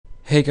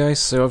Hey guys,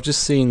 so I've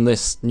just seen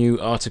this new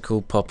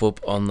article pop up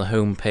on the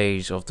home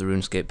page of the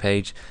RuneScape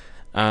page,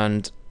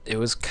 and it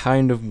was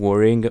kind of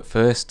worrying at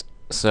first,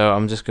 so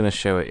I'm just going to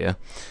show it you.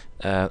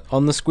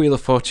 On the Squeal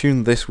of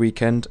Fortune this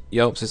weekend,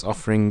 Yelps is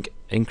offering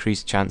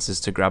increased chances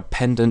to grab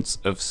Pendants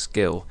of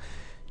Skill,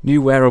 new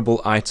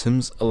wearable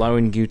items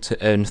allowing you to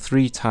earn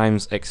 3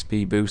 times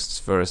XP boosts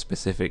for a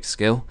specific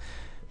skill.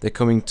 They're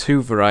coming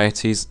 2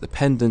 varieties, the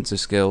Pendants of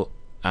Skill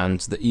and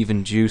the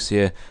even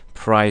juicier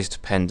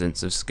prized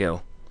Pendants of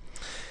Skill.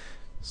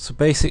 So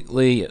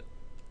basically,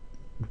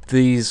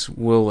 these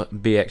will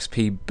be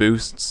XP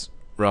boosts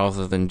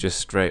rather than just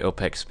straight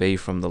up XP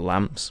from the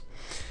lamps,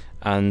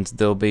 and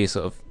they'll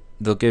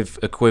give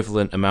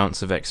equivalent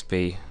amounts of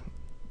XP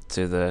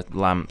to the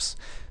lamps.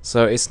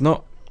 So it's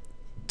not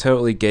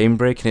totally game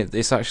breaking.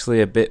 It's actually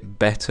a bit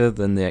better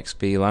than the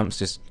XP lamps,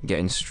 just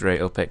getting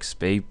straight up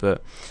XP.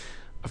 But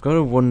I've got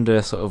to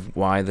wonder sort of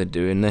why they're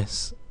doing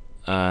this,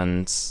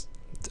 and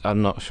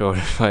I'm not sure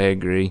if I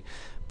agree,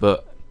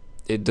 but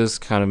it does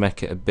kind of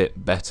make it a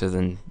bit better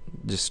than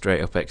just straight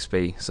up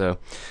XP. So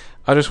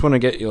I just want to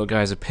get your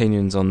guys'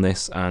 opinions on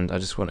this, and I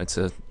just wanted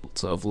to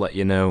sort of let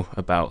you know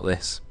about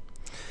this.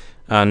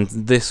 And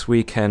this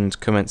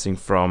weekend, commencing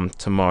from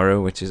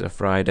tomorrow, which is a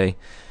Friday,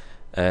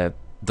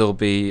 there'll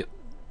be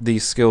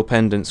these skill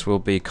pendants will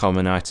be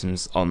common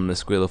items on the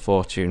Squeal of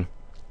Fortune.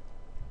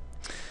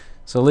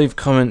 So leave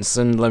comments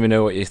and let me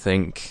know what you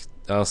think.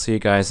 I'll see you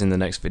guys in the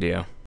next video.